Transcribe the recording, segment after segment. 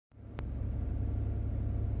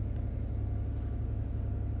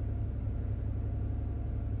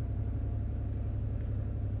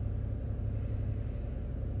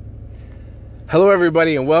Hello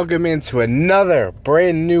everybody and welcome into another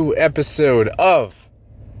brand new episode of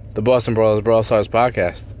the Boston Brawlers Brawl Stars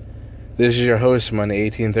podcast. This is your host, Money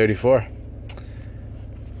 1834.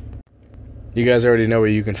 You guys already know where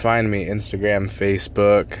you can find me: Instagram,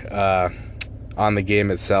 Facebook, on the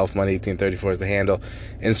game itself. Money 1834 is the handle.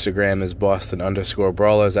 Instagram is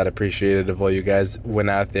Boston_Brawlers. I'd appreciate it if all you guys went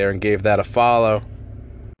out there and gave that a follow.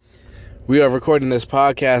 We are recording this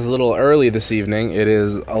podcast a little early this evening. It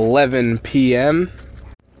is 11 p.m.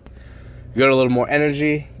 Got a little more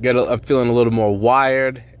energy. I'm feeling a little more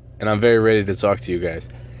wired, and I'm very ready to talk to you guys.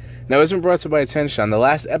 Now, it's been brought to my attention. On the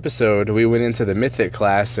last episode, we went into the Mythic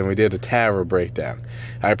class, and we did a Tara breakdown.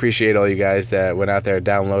 I appreciate all you guys that went out there,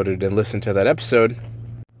 downloaded, and listened to that episode.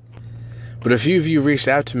 But a few of you reached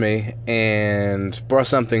out to me and brought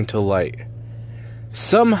something to light.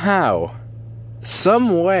 Somehow,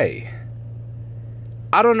 some way,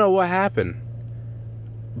 I don't know what happened,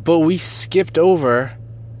 but we skipped over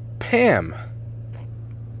Pam.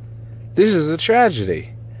 This is a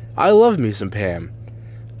tragedy. I love me some Pam.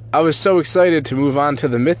 I was so excited to move on to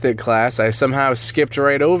the Mythic class, I somehow skipped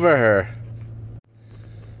right over her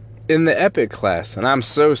in the Epic class. And I'm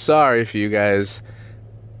so sorry for you guys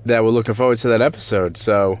that were looking forward to that episode.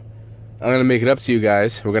 So I'm going to make it up to you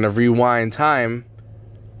guys. We're going to rewind time,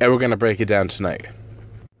 and we're going to break it down tonight.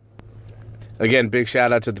 Again, big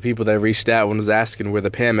shout out to the people that reached out and was asking where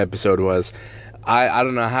the Pam episode was. I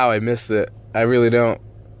don't know how I missed it. I really don't.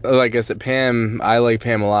 Like I said, Pam, I like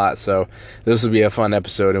Pam a lot, so this will be a fun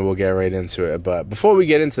episode and we'll get right into it. But before we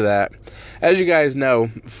get into that, as you guys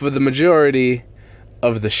know, for the majority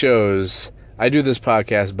of the shows, I do this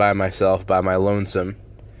podcast by myself, by my lonesome.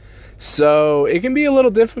 So it can be a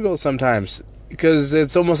little difficult sometimes because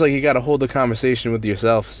it's almost like you got to hold the conversation with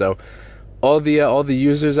yourself. So all the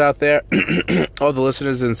users out there, all the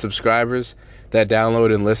listeners and subscribers that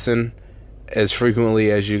download and listen as frequently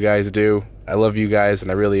as you guys do, I love you guys and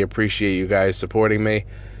I really appreciate you guys supporting me.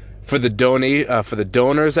 For the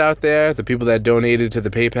donors out there, the people that donated to the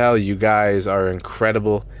PayPal, you guys are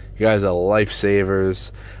incredible. You guys are lifesavers.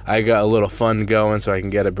 I got a little fund going so I can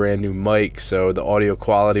get a brand new mic so the audio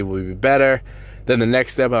quality will be better. Then the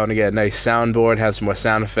next step, I want to get a nice soundboard, have some more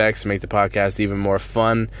sound effects, make the podcast even more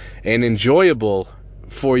fun and enjoyable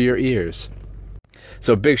for your ears.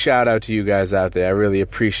 So big shout out to you guys out there. I really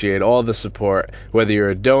appreciate all the support, whether you're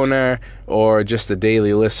a donor or just a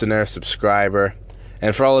daily listener, subscriber.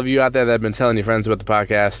 And for all of you out there that have been telling your friends about the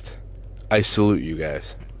podcast, I salute you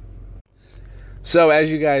guys. So as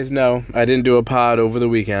you guys know, I didn't do a pod over the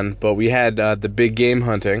weekend, but we had the big game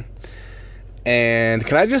hunting. And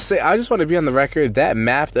can I just say, I just want to be on the record, that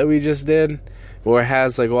map that we just did, where it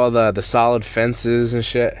has like all the solid fences and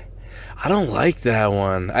shit, I don't like that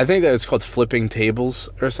one. I think that it's called Flipping Tables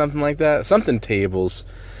or something like that. Something Tables.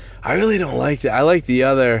 I really don't like that. I like the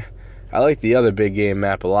other big game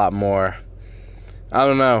map a lot more. I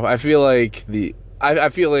don't know. I feel like I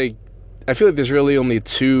feel like there's really only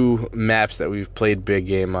two maps that we've played big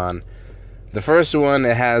game on. The first one,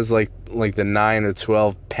 it has like the 9 or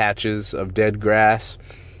 12 patches of dead grass.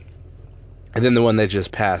 And then the one that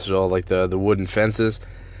just passed, all like the wooden fences.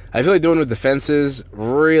 I feel like the one with the fences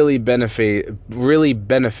really benefits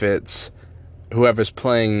whoever's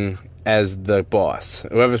playing as the boss,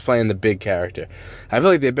 whoever's playing the big character. I feel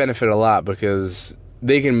like they benefit a lot because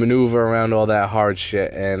they can maneuver around all that hard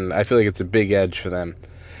shit, and I feel like it's a big edge for them.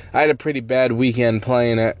 I had a pretty bad weekend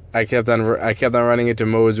playing it. I kept on running into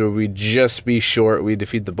modes where we'd just be short. We'd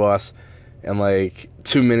defeat the boss in like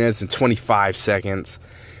 2 minutes and 25 seconds.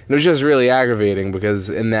 It was just really aggravating because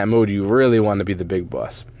in that mode you really want to be the big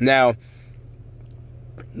boss. Now,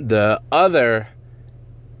 the other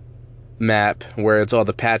map where it's all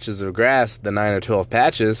the patches of grass, the 9 or 12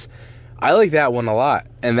 patches, I like that one a lot.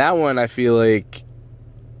 And that one I feel like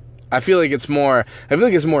it's more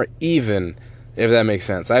even, if that makes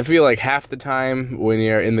sense. I feel like half the time when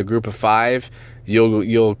you're in the group of 5,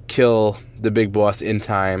 you'll kill the big boss in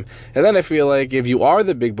time. And then I feel like if you are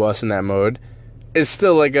the big boss in that mode, it's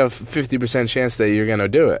still like a 50% chance that you're going to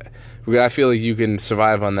do it. I feel like you can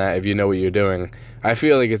survive on that if you know what you're doing. I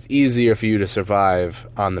feel like it's easier for you to survive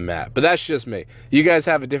on the map. But that's just me. You guys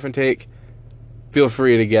have a different take? Feel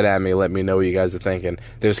free to get at me. Let me know what you guys are thinking.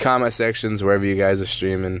 There's comment sections wherever you guys are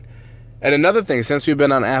streaming. And another thing, since we've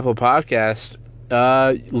been on Apple Podcasts,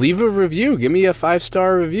 leave a review. Give me a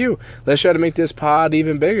 5-star review. Let's try to make this pod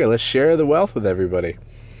even bigger. Let's share the wealth with everybody.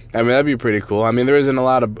 I mean, that'd be pretty cool. I mean, there isn't a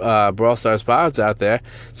lot of Brawl Stars pods out there,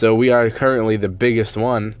 so we are currently the biggest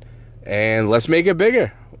one, and let's make it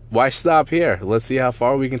bigger. Why stop here? Let's see how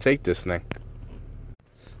far we can take this thing.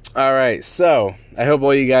 All right, so I hope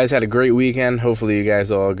all you guys had a great weekend. Hopefully you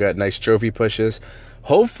guys all got nice trophy pushes.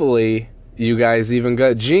 Hopefully you guys even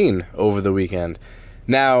got Gene over the weekend.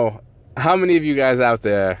 Now, how many of you guys out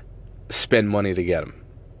there spend money to get him?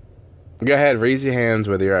 Go ahead, raise your hands,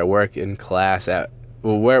 whether you're at work, in class,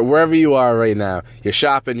 wherever you are right now. You're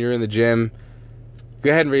shopping, you're in the gym. Go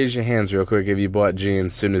ahead and raise your hands real quick if you bought Gene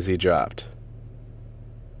as soon as he dropped.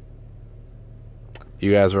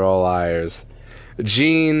 You guys were all liars.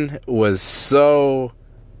 Gene was so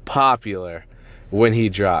popular when he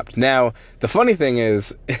dropped. Now, the funny thing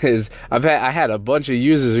is I had a bunch of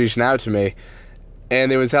users reaching out to me,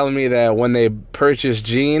 and they were telling me that when they purchased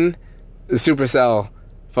Gene, Supercell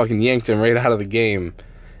fucking yanked him right out of the game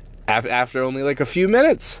after only like a few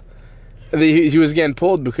minutes. He was getting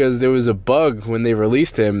pulled because there was a bug when they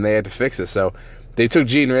released him. They had to fix it, so they took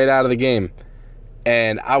Gene right out of the game,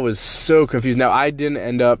 and I was so confused. Now, I didn't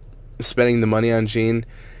end up spending the money on Gene.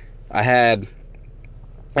 I had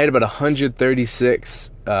about 136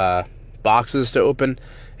 boxes to open,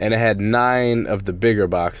 and I had 9 of the bigger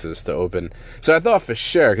boxes to open. So I thought for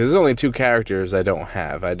sure, because there's only 2 characters I don't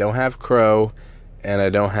have. I don't have Crow, and I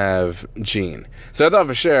don't have Gene. So I thought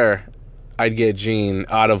for sure I'd get Gene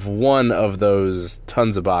out of one of those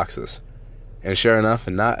tons of boxes. And sure enough,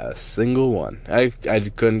 not a single one. I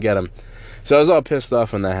couldn't get him. So I was all pissed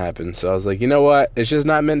off when that happened. So I was like, you know what? It's just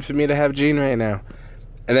not meant for me to have Gene right now.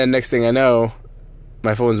 And then next thing I know,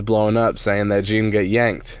 my phone's blowing up saying that Gene got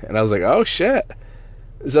yanked. And I was like, oh shit.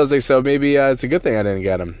 So I was like, so maybe it's a good thing I didn't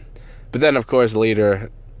get him. But then, of course, later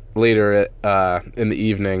in the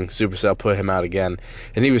evening, Supercell put him out again.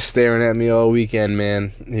 And he was staring at me all weekend,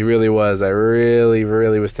 man. He really was. I really,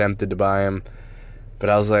 really was tempted to buy him. But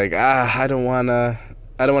I was like, I don't want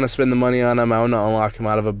to spend the money on him. I want to unlock him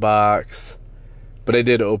out of a box. But I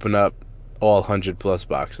did open up all 100+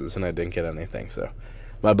 boxes, and I didn't get anything. So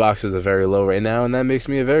my boxes are very low right now, and that makes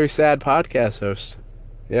me a very sad podcast host.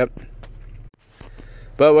 Yep.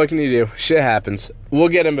 But what can you do? Shit happens. We'll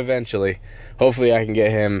get him eventually. Hopefully I can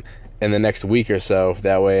get him in the next week or so.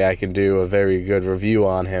 That way I can do a very good review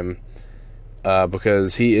on him.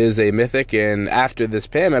 Because he is a mythic, and after this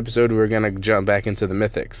Pam episode, we're going to jump back into the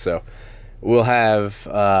mythics. So we'll have,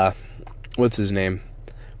 what's his name?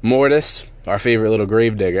 Mortis, our favorite little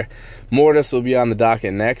gravedigger. Mortis will be on the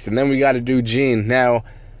docket next, and then we got to do Gene. Now,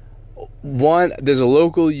 there's a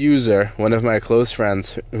local user, one of my close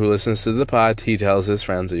friends who listens to the pod. He tells his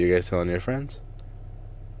friends. Are you guys telling your friends?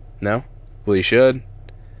 No? Well, you should.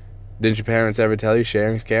 Didn't your parents ever tell you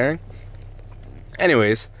sharing is caring?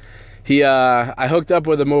 Anyways, I hooked up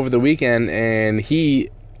with him over the weekend, and he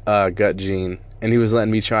got Gene, and he was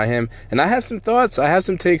letting me try him. And I have some thoughts. I have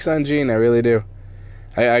some takes on Gene. I really do.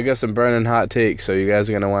 I got some burning hot takes, so you guys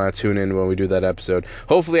are going to want to tune in when we do that episode.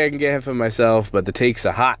 Hopefully I can get him for myself, but the takes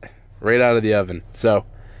are hot, right out of the oven. So,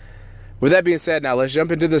 with that being said, now let's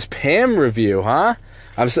jump into this Pam review, huh?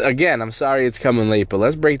 I'm sorry it's coming late, but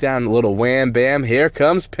let's break down a little wham bam. Here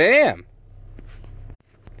comes Pam.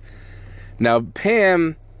 Now,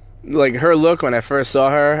 Pam, like, her look when I first saw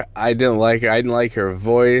her, I didn't like her. I didn't like her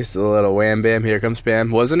voice, the little wham bam, here comes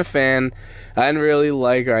Pam. Wasn't a fan. I didn't really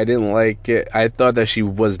like her. I didn't like it. I thought that she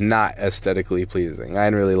was not aesthetically pleasing. I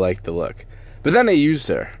didn't really like the look. But then I used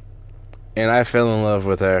her, and I fell in love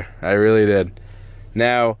with her. I really did.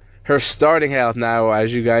 Now, her starting health, now,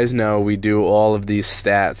 as you guys know, we do all of these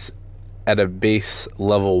stats at a base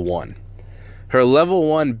level 1. Her level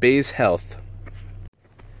 1 base health,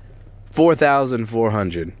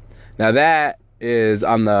 4,400. Now that is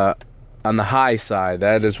on the high side.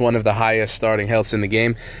 That is one of the highest starting healths in the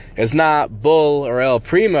game. It's not Bull or El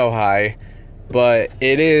Primo high, but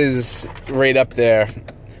it is right up there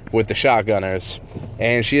with the shotgunners.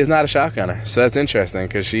 And she is not a shotgunner, so that's interesting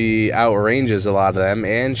because she outranges a lot of them,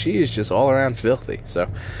 and she is just all around filthy. So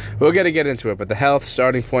we're gonna get into it. But the health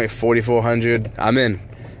starting point 4,400. I'm in.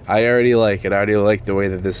 I already like it. I already like the way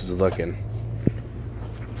that this is looking.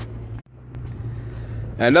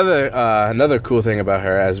 Another cool thing about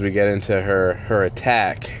her as we get into her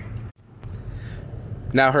attack.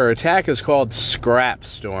 Now her attack is called Scrap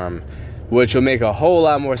Storm, which will make a whole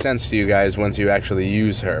lot more sense to you guys once you actually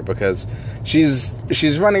use her, because she's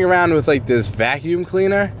running around with like this vacuum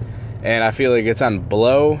cleaner, and I feel like it's on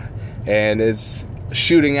blow, and it's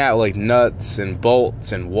shooting out like nuts and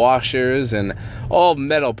bolts and washers and all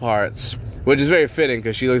metal parts, which is very fitting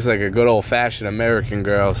because she looks like a good old-fashioned American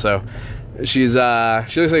girl. So she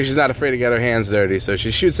looks like she's not afraid to get her hands dirty. So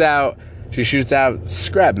she shoots out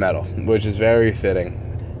scrap metal, which is very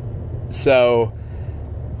fitting. So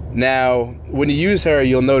now when you use her,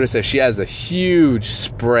 you'll notice that she has a huge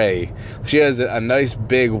spray. She has a nice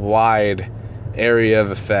big wide area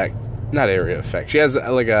of effect. Not area of effect. She has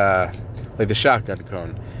like the shotgun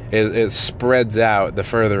cone. It spreads out the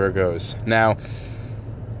further it goes. Now,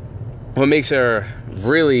 what makes her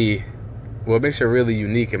really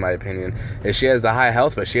unique, in my opinion, is she has the high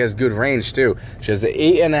health, but she has good range too. She has the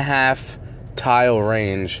 8.5 tile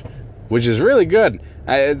range, which is really good.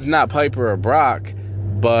 It's not Piper or Brock,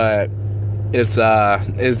 but it's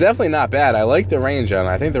definitely not bad. I like the range on it.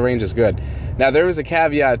 I think the range is good. Now, there is a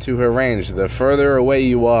caveat to her range. The further away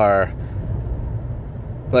you are,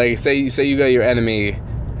 like say you got your enemy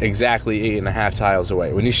exactly 8.5 tiles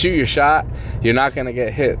away. When you shoot your shot, you're not going to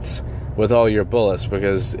get hits with all your bullets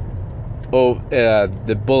because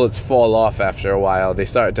the bullets fall off after a while. They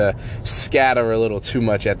start to scatter a little too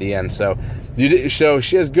much at the end. So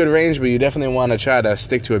she has good range, but you definitely want to try to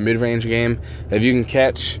stick to a mid-range game. If you can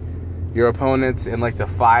catch your opponents in like the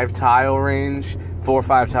 5-tile range, 4 or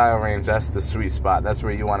 5-tile range, that's the sweet spot. That's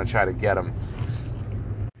where you want to try to get them.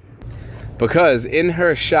 Because in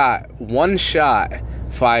her shot, one shot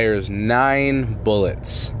fires 9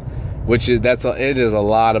 bullets, which is it is a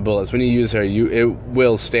lot of bullets. When you use her, it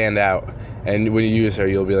will stand out, and when you use her,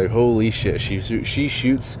 you'll be like, holy shit, she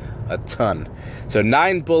shoots a ton. So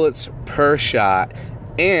 9 bullets per shot,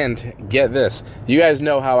 and get this, you guys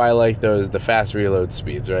know how I like the fast reload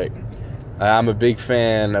speeds, right? I'm a big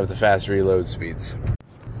fan of the fast reload speeds.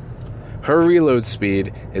 Her reload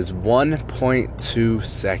speed is 1.2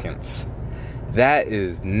 seconds. That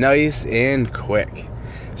is nice and quick.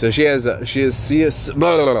 So she has CS.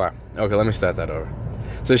 Blah, blah, blah. Okay, let me start that over.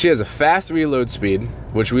 So she has a fast reload speed,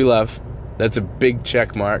 which we love. That's a big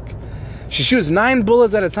check mark. She shoots 9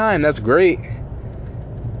 bullets at a time. That's great.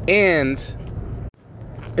 And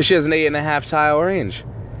she has an 8.5 tile range.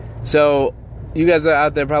 So you guys are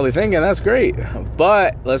out there probably thinking that's great.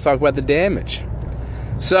 But let's talk about the damage.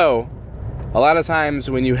 So a lot of times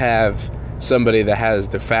when you have somebody that has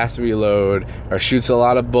the fast reload or shoots a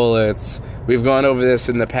lot of bullets, we've gone over this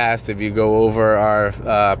in the past. If you go over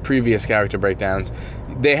our previous character breakdowns,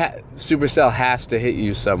 Supercell has to hit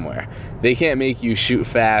you somewhere. They can't make you shoot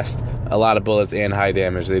fast, a lot of bullets, and high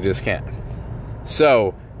damage. They just can't.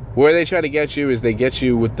 So where they try to get you is they get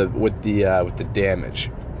you with the damage.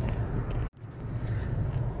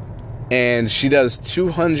 And she does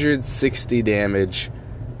 260 damage.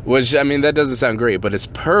 Which, I mean, that doesn't sound great, but it's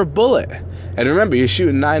per bullet. And remember, you're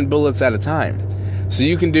shooting 9 bullets at a time. So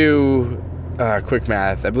you can do quick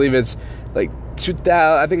math. I believe it's like 2,000.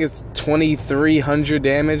 I think it's 2,300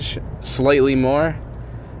 damage, slightly more.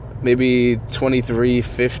 Maybe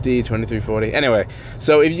 2,350, 2,340. Anyway,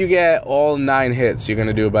 so if you get all 9 hits, you're going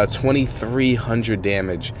to do about 2,300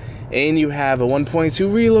 damage. And you have a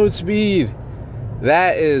 1.2 reload speed.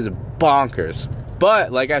 That is bonkers.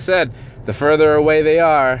 But, like I said, the further away they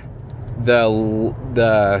are,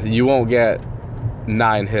 you won't get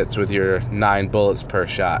 9 hits with your 9 bullets per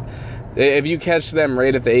shot. If you catch them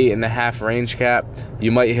right at the 8.5 range cap,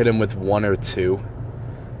 you might hit them with 1 or 2.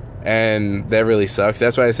 And that really sucks.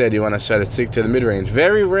 That's why I said you want to try to stick to the mid-range.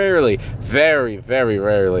 Very rarely, very, very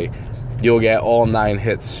rarely, you'll get all 9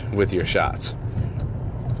 hits with your shots.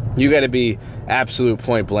 You got to be absolute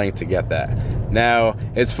point blank to get that. Now,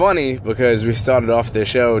 it's funny because we started off the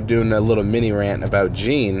show doing a little mini rant about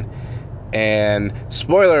Jean, and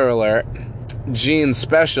spoiler alert, Jean's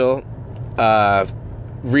special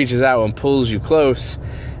reaches out and pulls you close.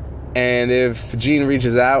 And if Jean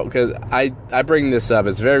reaches out, because I bring this up,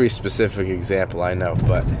 it's a very specific example, I know,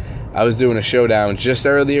 but I was doing a showdown just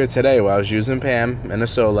earlier today while I was using Pam in a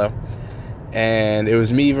solo, and it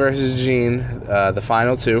was me versus Jean, the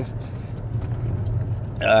final 2.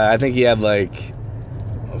 I think he had like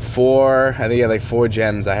 4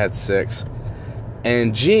 gems. I had 6.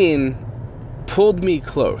 And Jean pulled me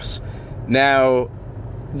close. Now,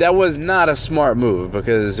 that was not a smart move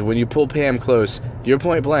because when you pull Pam close, you're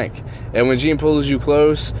point blank. And when Jean pulls you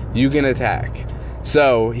close, you can attack.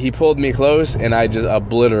 So he pulled me close and I just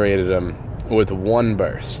obliterated him with 1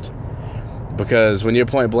 burst. Because when you're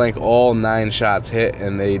point blank, all 9 shots hit,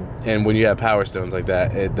 and when you have power stones like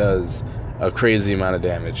that, it does a crazy amount of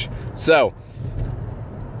damage. So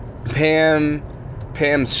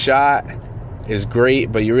Pam's shot is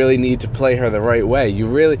great, but you really need to play her the right way. You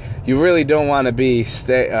really don't want to be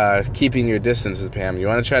keeping your distance with Pam. You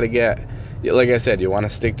want to try to get, like I said, you want to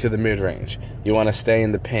stick to the mid range. You want to stay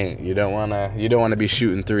in the paint. You don't want to be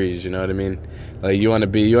shooting threes. You know what I mean? Like you want to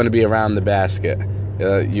be around the basket.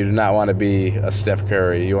 You do not want to be a Steph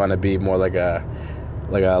Curry. You want to be more like a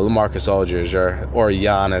LaMarcus Aldridge or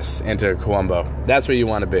Giannis Antetokounmpo. That's where you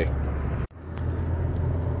want to be.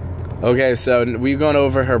 Okay, so we've gone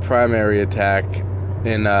over her primary attack.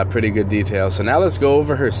 in pretty good detail. So now let's go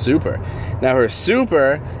over her super. Now her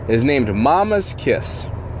super is named Mama's Kiss.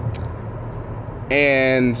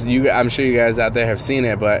 And I'm sure you guys out there have seen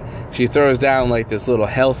it, but she throws down like this little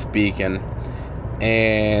health beacon,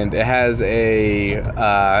 and it has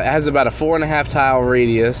about a 4.5 tile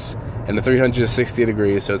radius and a 360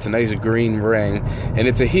 degrees, so it's a nice green ring, and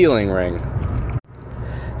it's a healing ring.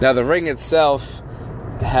 Now the ring itself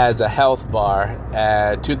has a health bar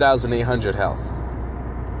at 2,800 health.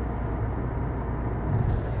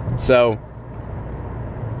 So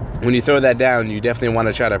when you throw that down, you definitely want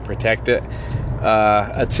to try to protect it.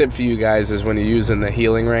 A tip for you guys is when you're using the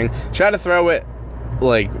healing ring, try to throw it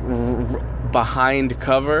like behind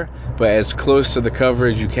cover, but as close to the cover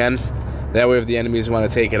as you can. That way if the enemies want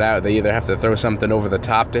to take it out, they either have to throw something over the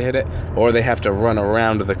top to hit it, or they have to run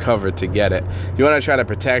around the cover to get it. You want to try to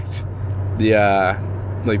protect the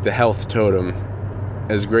the health totem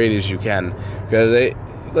as great as you can, because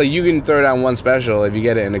you can throw down one special. If you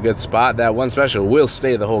get it in a good spot, that one special will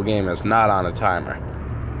stay the whole game. It's not on a timer.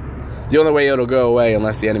 The only way it'll go away,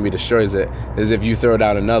 unless the enemy destroys it, is if you throw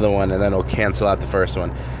down another one, and then it'll cancel out the first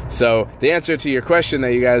one. So the answer to your question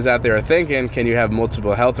that you guys out there are thinking, can you have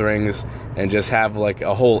multiple health rings and just have like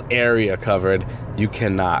a whole area covered? You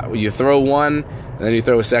cannot. You throw one, and then you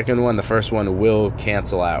throw a second one, the first one will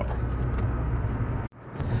cancel out.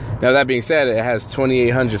 Now that being said, it has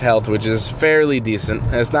 2,800 health, which is fairly decent.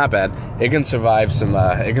 It's not bad. It can survive some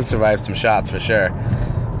shots for sure.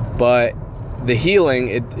 But the healing,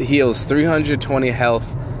 it heals 320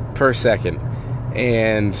 health per second,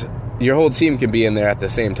 and your whole team can be in there at the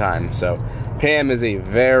same time. So Pam is a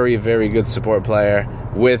very, very good support player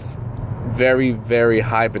with very, very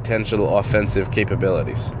high potential offensive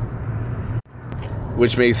capabilities,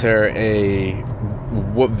 which makes her a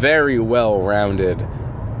very well-rounded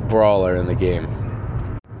brawler in the game.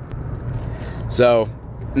 So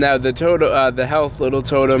now the health little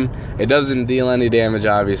totem, it doesn't deal any damage,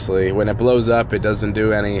 obviously. When it blows up, it doesn't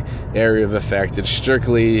do any area of effect. It's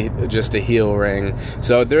strictly just a heal ring.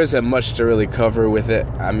 So there isn't much to really cover with it.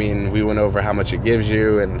 I mean, we went over how much it gives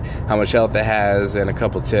you and how much health it has and a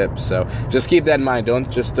couple tips. So just keep that in mind. Don't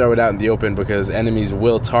just throw it out in the open, because enemies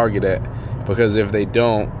will target it. Because if they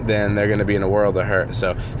don't, then they're going to be in a world of hurt.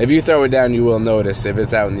 So if you throw it down, you will notice. If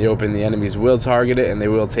it's out in the open, the enemies will target it, and they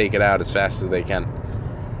will take it out as fast as they can.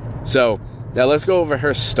 So now let's go over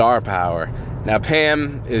her star power. Now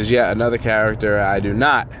Pam is yet another character I do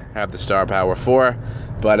not have the star power for,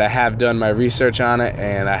 but I have done my research on it,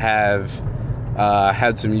 and I have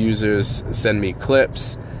had some users send me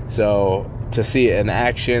clips so to see it in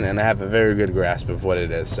action, and I have a very good grasp of what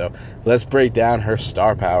it is. So let's break down her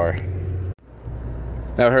star power.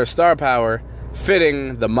 Now her star power,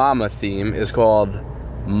 fitting the Mama theme, is called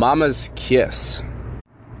Mama's Kiss.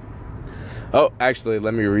 Oh, actually,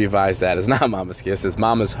 let me revise that. It's not Mama's Kiss, it's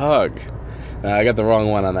Mama's Hug. I got the wrong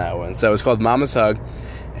one on that one. So it's called Mama's Hug,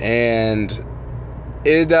 and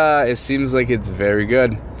it seems like it's very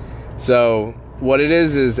good. So what it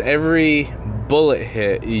is every bullet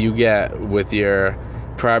hit you get with your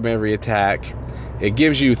primary attack, it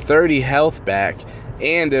gives you 30 health back,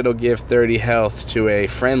 and it'll give 30 health to a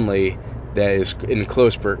friendly that is in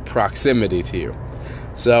close proximity to you.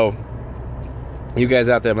 So you guys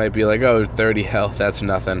out there might be like, oh, 30 health, that's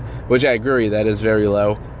nothing. Which I agree, that is very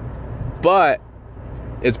low. But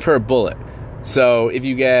it's per bullet. So if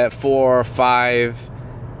you get 4 or 5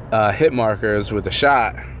 hit markers with a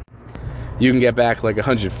shot, you can get back like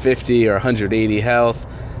 150 or 180 health.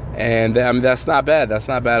 And I mean, that's not bad. That's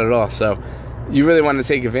not bad at all. So you really want to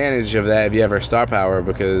take advantage of that if you have her star power,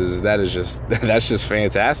 because that's just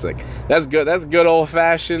fantastic. That's good. That's good old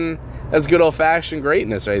fashioned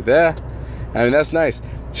greatness right there. I mean, that's nice.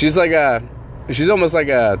 She's almost like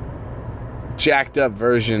a jacked up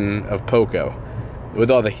version of Poco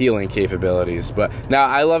with all the healing capabilities. But now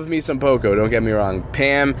I love me some Poco, don't get me wrong.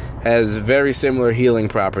 Pam has very similar healing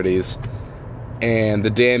properties, and the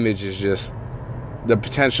damage is just, the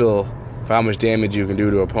potential for how much damage you can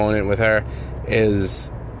do to an opponent with her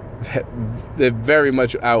is, it very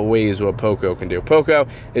much outweighs what Poco can do. Poco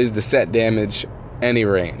is the set damage any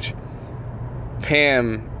range.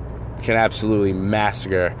 Pam can absolutely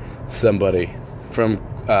massacre somebody from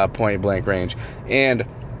point blank range, and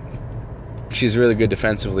she's really good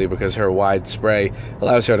defensively because her wide spray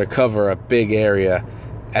allows her to cover a big area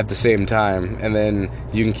at the same time, and then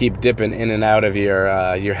you can keep dipping in and out of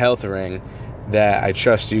your health ring that I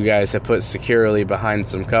trust you guys have put securely behind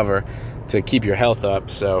some cover to keep your health up.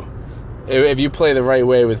 So if you play the right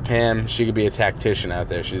way with Pam, she could be a tactician out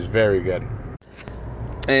there. She's very good.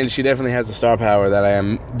 And she definitely has a star power that I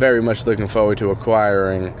am very much looking forward to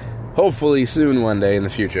acquiring hopefully soon one day in the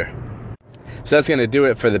future. So that's going to do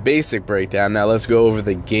it for the basic breakdown. Now let's go over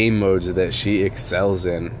the game modes that she excels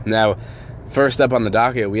in. Now, first up on the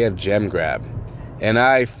docket, we have Gem Grab. And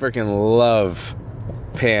I freaking love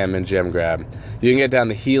Pam in Gem Grab. You can get down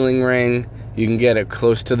the healing ring, you can get it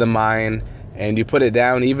close to the mine, and you put it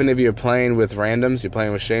down even if you're playing with randoms, you're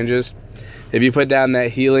playing with strangers. If you put down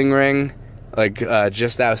that healing ring, like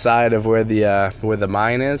just outside of where the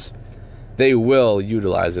mine is, they will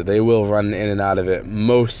utilize it. They will run in and out of it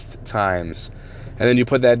most times. And then you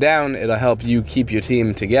put that down, it'll help you keep your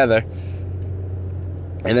team together.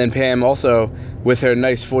 And then Pam also, with her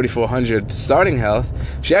nice 4,400 starting health,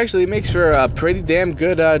 she actually makes for a pretty damn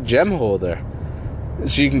good gem holder.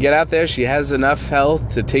 She can get out there, she has enough health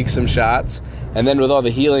to take some shots, and then with all the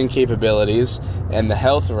healing capabilities and the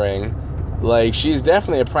health ring, like, she's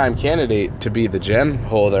definitely a prime candidate to be the gem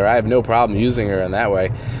holder. I have no problem using her in that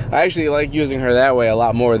way. I actually like using her that way a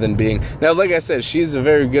lot more than being... Now, like I said, she's a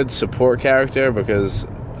very good support character because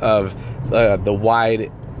of the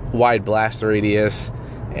wide blast radius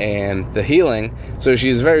and the healing. So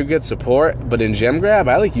she's very good support, but in Gem Grab,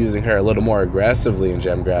 I like using her a little more aggressively in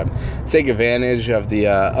Gem Grab. Take advantage of the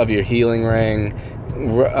of your healing ring,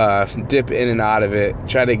 dip in and out of it,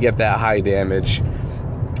 try to get that high damage.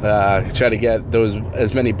 Try to get those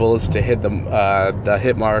as many bullets to hit the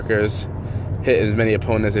hit markers, hit as many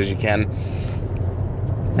opponents as you can,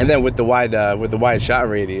 and then with the wide shot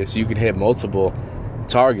radius, you can hit multiple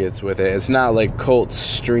targets with it. It's not like Colt's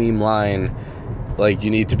streamline, like you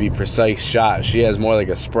need to be precise shot. She has more like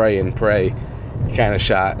a spray and pray kind of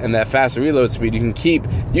shot, and that fast reload speed, you can keep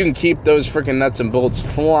those freaking nuts and bolts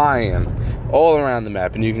flying all around the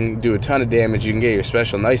map, and you can do a ton of damage. You can get your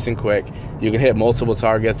special nice and quick. You can hit multiple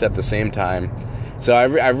targets at the same time. So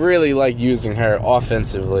I really like using her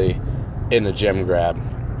offensively in a Gem Grab.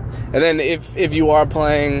 And then if you are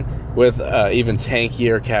playing with even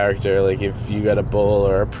tankier character, like if you got a Bull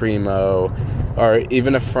or a Primo or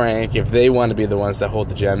even a Frank, if they want to be the ones that hold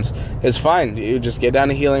the gems, it's fine. You just get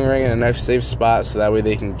down a healing ring in a nice safe spot so that way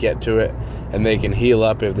they can get to it and they can heal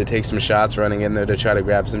up if they take some shots running in there to try to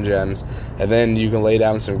grab some gems. And then you can lay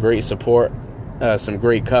down some great support, some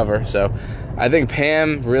great cover. So I think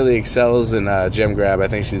Pam really excels in Gem Grab. I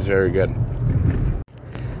think she's very good.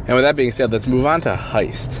 And with that being said, let's move on to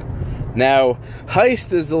Heist. Now,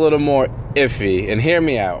 Heist is a little more iffy, and hear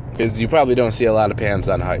me out, because you probably don't see a lot of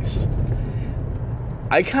Pams on Heist.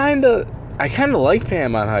 I kind of like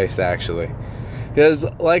Pam on Heist, actually, because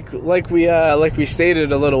like we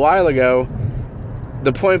stated a little while ago,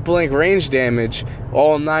 the point blank range damage,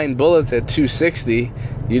 all 9 bullets at 260,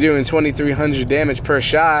 you're doing 2,300 damage per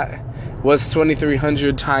shot. What's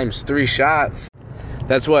 2,300 times 3 shots?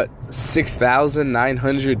 That's what,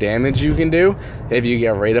 6,900 damage you can do if you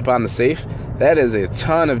get right up on the safe. That is a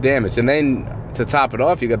ton of damage. And then to top it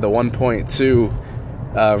off, you got the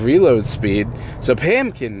 1.2 reload speed. So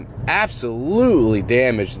Pam can absolutely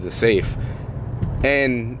damage the safe.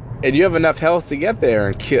 And you have enough health to get there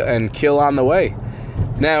and kill on the way.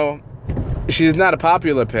 Now, she's not a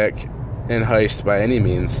popular pick in Heist by any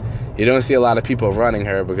means. You don't see a lot of people running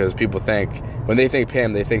her because people think, when they think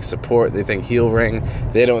Pam, they think support, they think heal ring.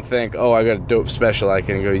 They don't think, oh, I got a dope special I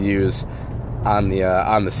can go use on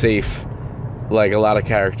the safe like a lot of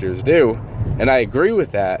characters do. And I agree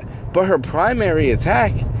with that. But her primary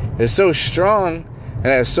attack is so strong and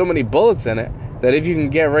has so many bullets in it that if you can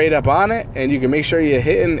get right up on it and you can make sure you're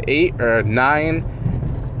hitting 8 or 9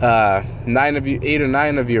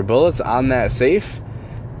 of your bullets on that safe,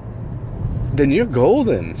 then you're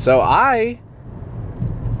golden. So I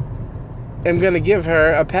am going to give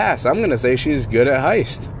her a pass. I'm going to say she's good at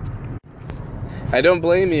Heist. I don't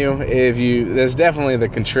blame you if there's definitely the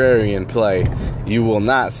contrarian play. You will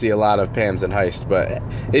not see a lot of Pams in Heist, but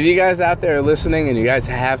if you guys out there are listening and you guys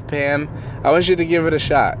have Pam, I want you to give it a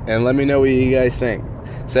shot and let me know what you guys think.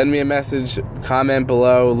 Send me a message, comment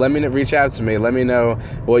below, reach out to me, let me know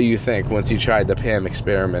what you think once you tried the Pam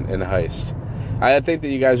experiment in Heist. I think that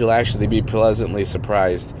you guys will actually be pleasantly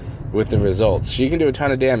surprised with the results. She can do a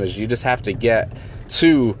ton of damage. You just have to get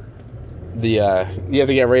to you have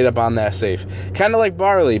to get right up on that safe. Kind of like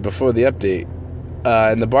Barley before the update.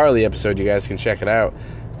 In the Barley episode, you guys can check it out.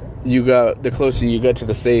 The closer you get to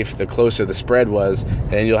the safe, the closer the spread was,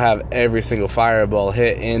 and you'll have every single fireball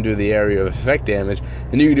hit and do the area of effect damage.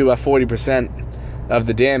 And you can do about 40% of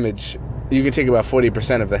the damage. You can take about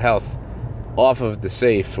 40% of the health off of the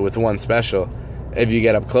safe with one special if you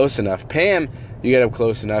get up close enough. Pam, you get up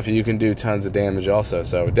close enough, you can do tons of damage also.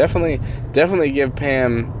 So definitely give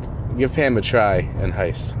Pam a try in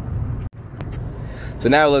Heist. So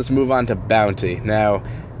now let's move on to Bounty. Now,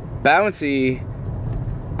 Bounty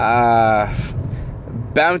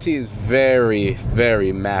Bounty is very,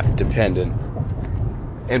 very map dependent.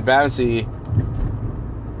 In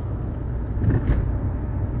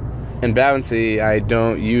Bounty, I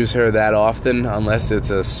don't use her that often unless it's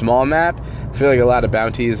a small map. I feel like a lot of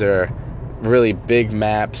bounties are really big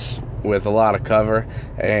maps with a lot of cover,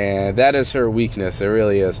 and that is her weakness. It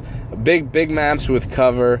really is. Big maps with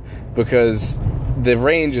cover, because the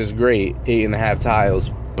range is great, 8.5 tiles,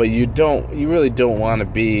 but you really don't want to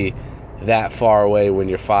be that far away when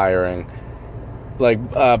you're firing. Like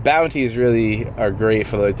bounties really are great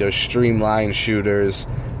for like those streamline shooters,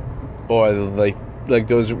 or like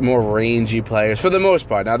those more rangy players for the most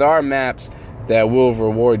part. Now there are maps that will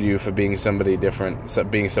reward you for being somebody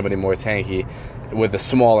different, being somebody more tanky with a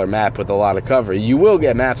smaller map with a lot of cover. You will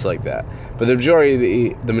get maps like that, but the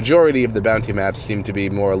majority of the bounty maps seem to be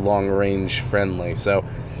more long range friendly. So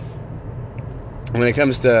when it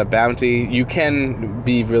comes to bounty, you can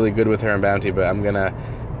be really good with her in bounty,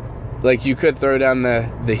 but you could throw down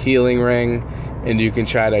the healing ring, and you can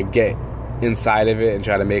try to get inside of it and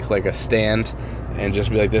try to make like a stand and just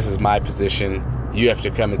be like, this is my position, you have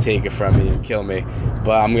to come and take it from me and kill me,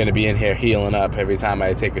 but I'm going to be in here healing up every time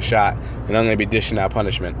I take a shot, and I'm going to be dishing out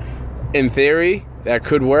punishment. In theory, that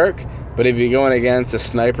could work, but if you're going against a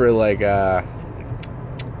sniper like,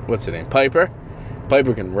 what's her name, Piper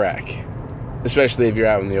can wreck, especially if you're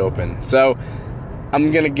out in the open. So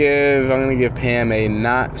I'm gonna give Pam a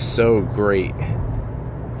not so great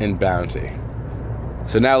in bounty.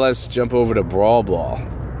 So now let's jump over to Brawl Ball.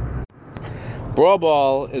 Brawl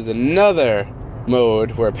Ball is another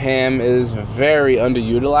mode where Pam is very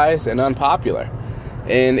underutilized and unpopular.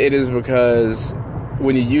 And it is because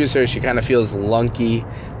when you use her, she kind of feels lunky,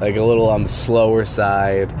 like a little on the slower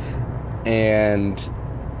side, and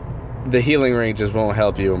the healing ring just won't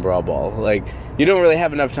help you in Brawl Ball. Like, you don't really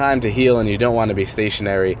have enough time to heal, and you don't want to be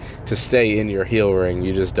stationary to stay in your heal ring.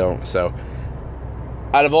 You just don't. So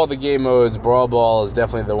out of all the game modes, Brawl Ball is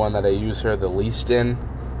definitely the one that I use her the least in,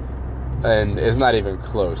 and it's not even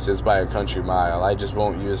close. It's by a country mile. I just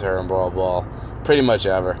won't use her in Brawl Ball pretty much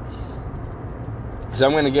ever. So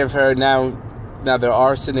I'm going to give her now there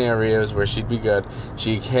are scenarios where she'd be good.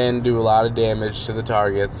 She can do a lot of damage to the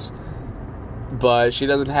targets, but she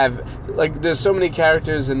doesn't have, like, there's so many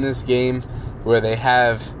characters in this game where they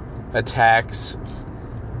have attacks,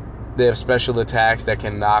 they have special attacks that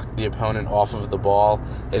can knock the opponent off of the ball,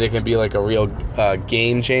 and it can be like a real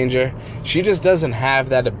game changer. She just doesn't have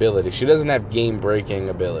that ability. She doesn't have game-breaking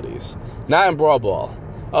abilities. Not in Brawl Ball.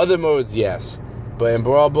 Other modes, yes, but in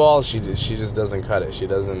Brawl Ball, she just doesn't cut it. She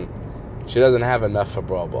doesn't have enough for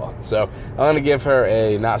Brawl Ball. So I'm gonna give her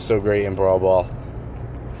a not so great in Brawl Ball.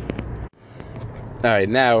 Alright,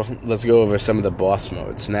 now let's go over some of the boss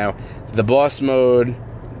modes. Now, the boss mode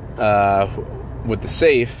with the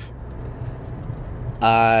safe,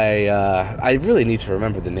 I really need to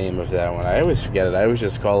remember the name of that one. I always forget it. I always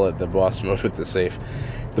just call it the boss mode with the safe.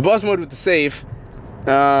 The boss mode with the safe,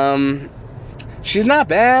 she's not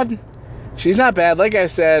bad. She's not bad. Like I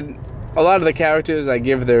said, a lot of the characters I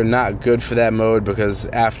give, they're not good for that mode, because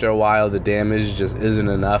after a while the damage just isn't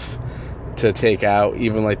enough to take out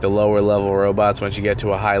even like the lower level robots once you get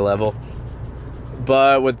to a high level.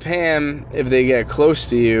 But with Pam, if they get close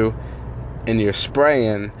to you and you're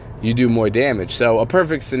spraying, you do more damage. So a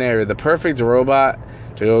perfect scenario, the perfect robot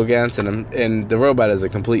to go against, and the robot is a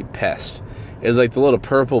complete pest, is like the little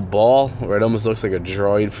purple ball where it almost looks like a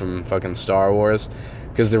droid from fucking Star Wars,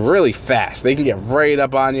 because they're really fast. They can get right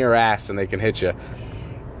up on your ass and they can hit you.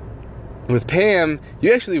 With Pam,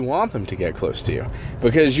 you actually want them to get close to you,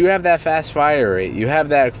 because you have that fast fire rate, you have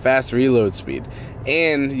that fast reload speed,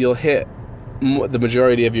 and you'll hit the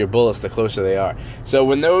majority of your bullets the closer they are. So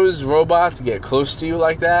when those robots get close to you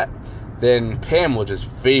like that, then Pam will just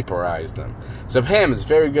vaporize them. So Pam is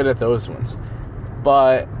very good at those ones.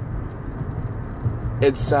 But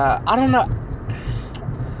it's, I don't know.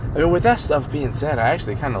 I mean, with that stuff being said, I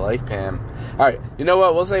actually kind of like Pam. Alright, you know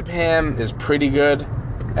what? We'll say Pam is pretty good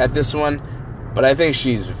at this one, but I think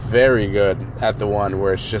she's very good at the one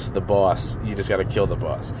where it's just the boss. You just gotta kill the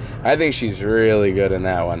boss. I think she's really good in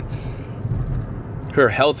that one. Her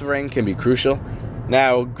health ring can be crucial.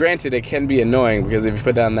 Now, granted, it can be annoying, because if you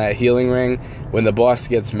put down that healing ring, when the boss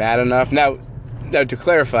gets mad enough... Now, to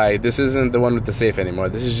clarify, this isn't the one with the safe anymore.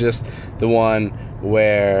 This is just the one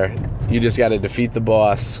where you just gotta defeat the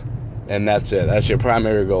boss, and that's it. That's your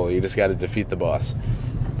primary goal. You just gotta defeat the boss.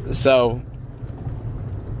 So,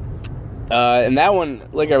 and that one,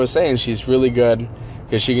 like I was saying, she's really good,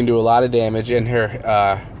 because she can do a lot of damage, and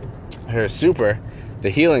her super, the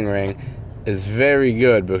healing ring, is very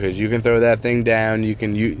good because you can throw that thing down.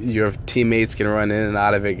 Your teammates can run in and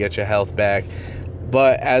out of it, get your health back.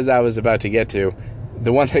 But as I was about to get to,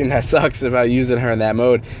 the one thing that sucks about using her in that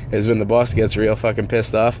mode is when the boss gets real fucking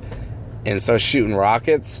pissed off and starts shooting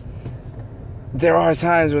rockets. There are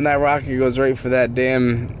times when that rocket goes right for that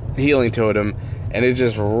damn healing totem and it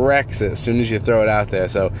just wrecks it as soon as you throw it out there.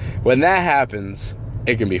 So when that happens,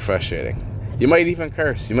 it can be frustrating. You might even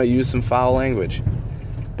curse. You might use some foul language.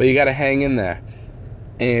 But you got to hang in there.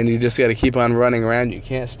 And you just got to keep on running around. You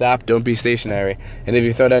can't stop. Don't be stationary. And if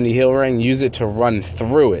you throw down the heal ring, use it to run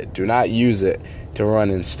through it. Do not use it to run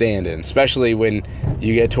and stand in. Especially when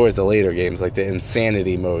you get towards the later games, like the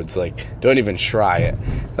insanity modes. Like, don't even try it.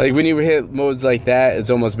 Like, when you hit modes like that, it's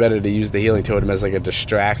almost better to use the healing totem as like a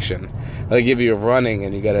distraction. Like, if you're running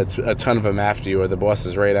and you got a ton of them after you, or the boss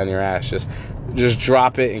is right on your ass, just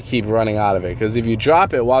drop it and keep running out of it. Because if you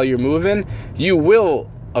drop it while you're moving, you will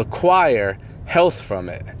acquire health from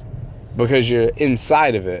it because you're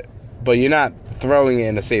inside of it, but you're not throwing it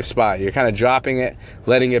in a safe spot. You're kind of dropping it,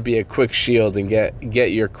 letting it be a quick shield and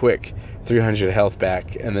get your quick 300 health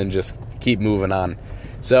back, and then just keep moving on.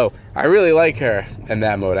 So I really like her in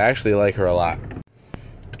that mode. I actually like her a lot.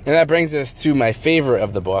 And that brings us to my favorite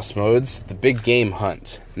of the boss modes, the big game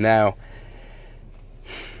hunt. Now,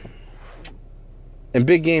 in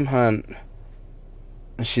big game hunt,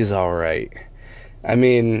 she's alright. I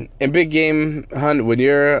mean, in big game hunt, when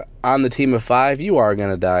you're on the team of 5, you are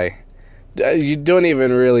going to die. You don't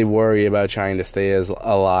even really worry about trying to stay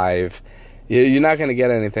alive. You're not going to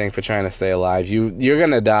get anything for trying to stay alive. You're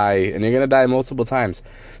going to die, and you're going to die multiple times.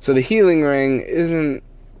 So the healing ring isn't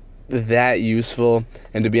that useful.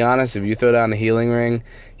 And to be honest, if you throw down the healing ring,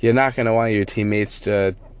 you're not going to want your teammates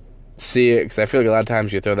to see it, because I feel like a lot of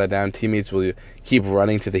times you throw that down, teammates will keep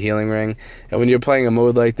running to the healing ring, and when you're playing a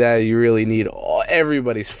mode like that, you really need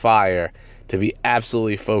everybody's fire to be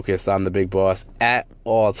absolutely focused on the big boss at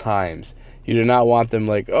all times. You do not want them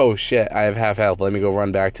like, oh shit, I have half health, let me go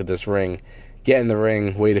run back to this ring, get in the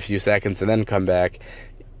ring, wait a few seconds, and then come back.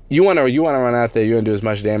 You want to run out there, you want to do as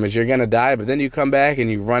much damage, you're going to die, but then you come back and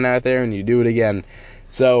you run out there and you do it again.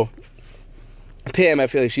 So Pam, I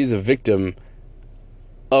feel like she's a victim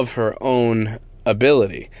of her own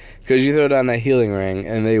ability, because you throw down that healing ring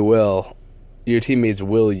and your teammates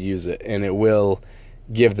will use it, and it will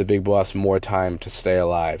give the big boss more time to stay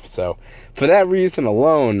alive. So for that reason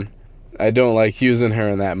alone, I don't like using her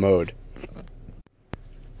in that mode.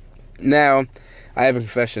 Now, I have a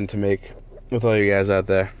confession to make with all you guys out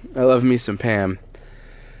there. I love me some Pam,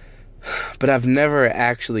 but I've never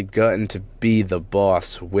actually gotten to be the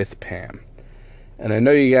boss with Pam. And I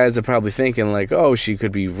know you guys are probably thinking like, oh, she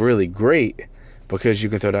could be really great because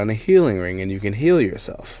you can throw down a healing ring and you can heal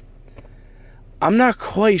yourself. I'm not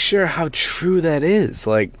quite sure how true that is.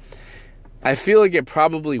 Like, I feel like it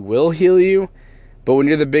probably will heal you, but when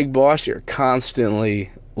you're the big boss, you're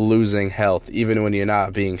constantly losing health, even when you're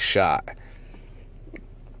not being shot.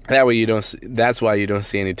 That way that's why you don't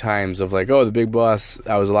see any times of like, oh, the big boss,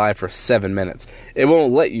 I was alive for 7 minutes. It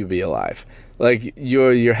won't let you be alive. Like,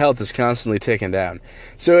 your health is constantly ticking down.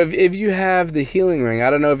 So if you have the healing ring,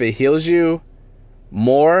 I don't know if it heals you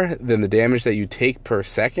more than the damage that you take per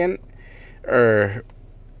second, or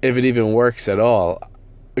if it even works at all,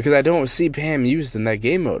 because I don't see Pam used in that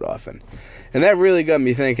game mode often. And that really got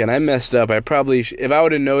me thinking. I messed up. I probably, if I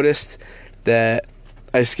would have noticed that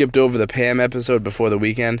I skipped over the Pam episode before the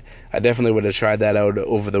weekend, I definitely would have tried that out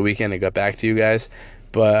over the weekend and got back to you guys.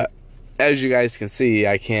 But as you guys can see,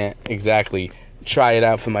 I can't exactly try it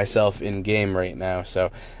out for myself in game right now,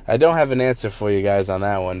 so I don't have an answer for you guys on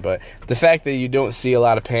that one. But the fact that you don't see a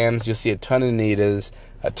lot of Pams, you'll see a ton of Nitas,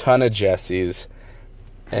 a ton of Jessies,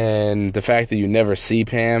 and the fact that you never see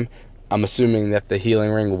Pam, I'm assuming that the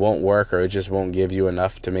healing ring won't work, or it just won't give you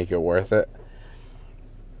enough to make it worth it.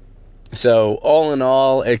 So all in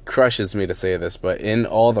all, it crushes me to say this, but in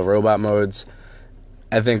all the robot modes,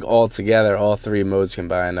 I think altogether, all 3 modes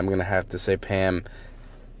combined, I'm going to have to say Pam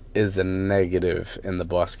is a negative in the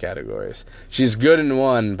boss categories. She's good in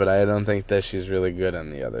one, but I don't think that she's really good in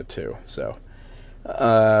the other 2. So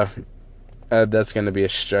that's going to be a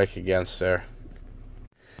strike against her.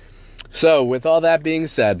 So with all that being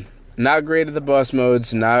said, not great at the boss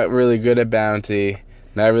modes, not really good at Bounty,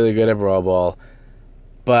 not really good at Brawl Ball,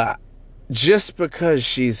 but just because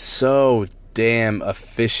she's so damn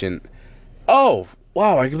efficient. Oh,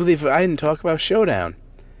 wow, I can believe I didn't talk about Showdown.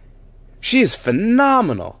 She is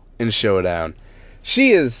phenomenal in Showdown.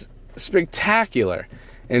 She is spectacular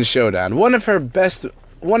in Showdown.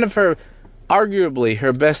 Arguably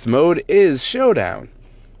her best mode is Showdown.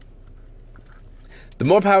 The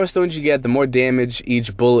more Power Stones you get, the more damage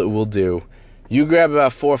each bullet will do. You grab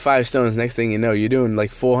about 4 or 5 stones, next thing you know, you're doing like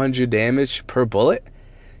 400 damage per bullet.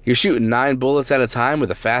 You're shooting 9 bullets at a time with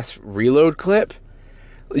a fast reload clip.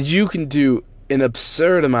 You can do an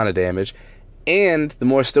absurd amount of damage, and the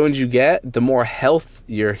more stones you get, the more health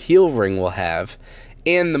your heal ring will have,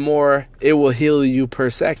 and the more it will heal you per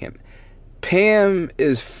second. Pam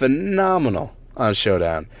is phenomenal on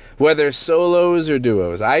Showdown, whether solos or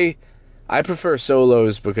duos. I prefer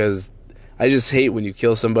solos because I just hate when you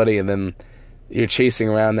kill somebody and then you're chasing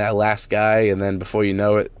around that last guy, and then before you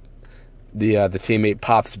know it, the teammate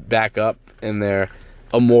pops back up and they're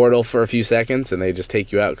immortal for a few seconds and they just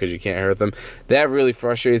take you out because you can't hurt them. That really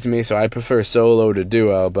frustrates me, so I prefer solo to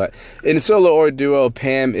duo. But in solo or duo,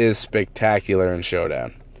 Pam is spectacular in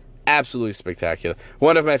Showdown. Absolutely spectacular.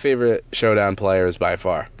 One of my favorite Showdown players by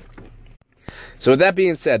far. So with that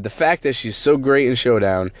being said, the fact that she's so great in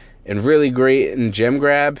Showdown and really great in gem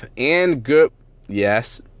grab and good,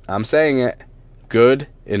 yes, I'm saying it, good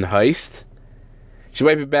in heist. She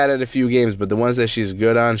might be bad at a few games, but the ones that she's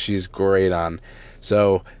good on, she's great on.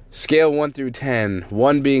 So, scale 1 through 10,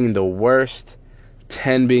 1 being the worst,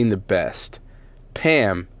 10 being the best.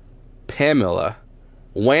 Pamela,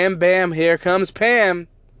 wham bam, here comes Pam.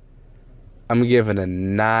 I'm giving a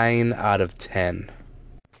 9 out of 10.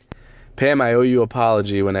 Pam, I owe you an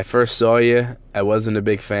apology. When I first saw you, I wasn't a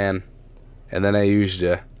big fan. And then I used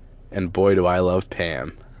you. And boy, do I love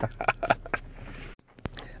Pam.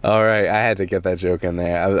 Alright, I had to get that joke in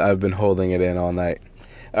there. I've been holding it in all night.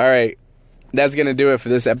 Alright, that's going to do it for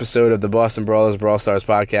this episode of the Boston Brawlers Brawl Stars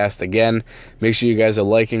podcast. Again, make sure you guys are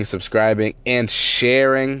liking, subscribing, and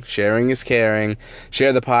sharing. Sharing is caring.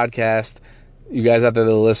 Share the podcast. You guys out there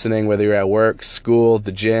that are listening, whether you're at work, school,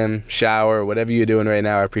 the gym, shower, whatever you're doing right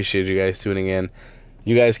now, I appreciate you guys tuning in.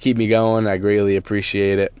 You guys keep me going. I greatly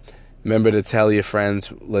appreciate it. Remember to tell your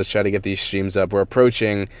friends. Let's try to get these streams up. We're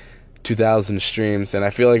approaching 2,000 streams, and I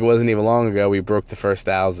feel like it wasn't even long ago we broke the first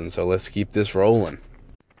 1,000, so let's keep this rolling.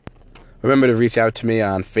 Remember to reach out to me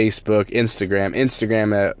on Facebook,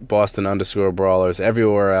 Instagram at Boston_Brawlers,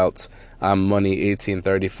 everywhere else I'm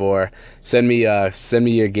Money1834. Send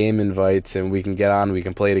me your game invites and we can get on, we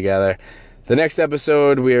can play together. The next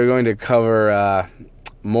episode we are going to cover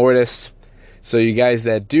Mortis. So you guys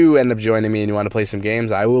that do end up joining me and you want to play some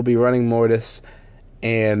games, I will be running Mortis.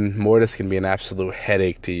 And Mortis can be an absolute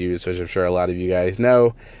headache to use, which I'm sure a lot of you guys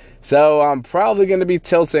know. So I'm probably going to be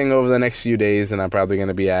tilting over the next few days, and I'm probably going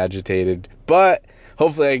to be agitated. But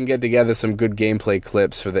hopefully I can get together some good gameplay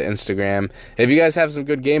clips for the Instagram. If you guys have some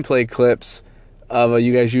good gameplay clips of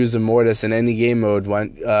you guys using Mortis in any game mode,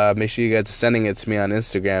 make sure you guys are sending it to me on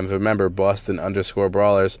Instagram. Remember,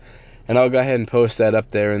 Boston_Brawlers. And I'll go ahead and post that up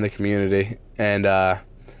there in the community and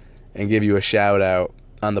give you a shout out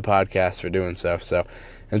on the podcast for doing so. So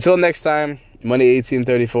until next time,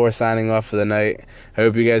 Money1834 signing off for the night. I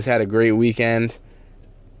hope you guys had a great weekend.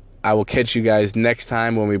 I will catch you guys next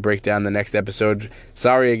time when we break down the next episode.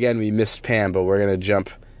 Sorry again we missed Pam, but we're gonna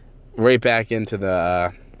jump right back into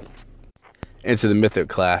the Mythic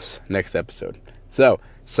class next episode. So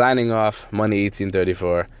signing off,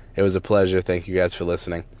 Money1834. It was a pleasure. Thank you guys for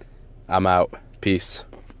listening. I'm out. Peace.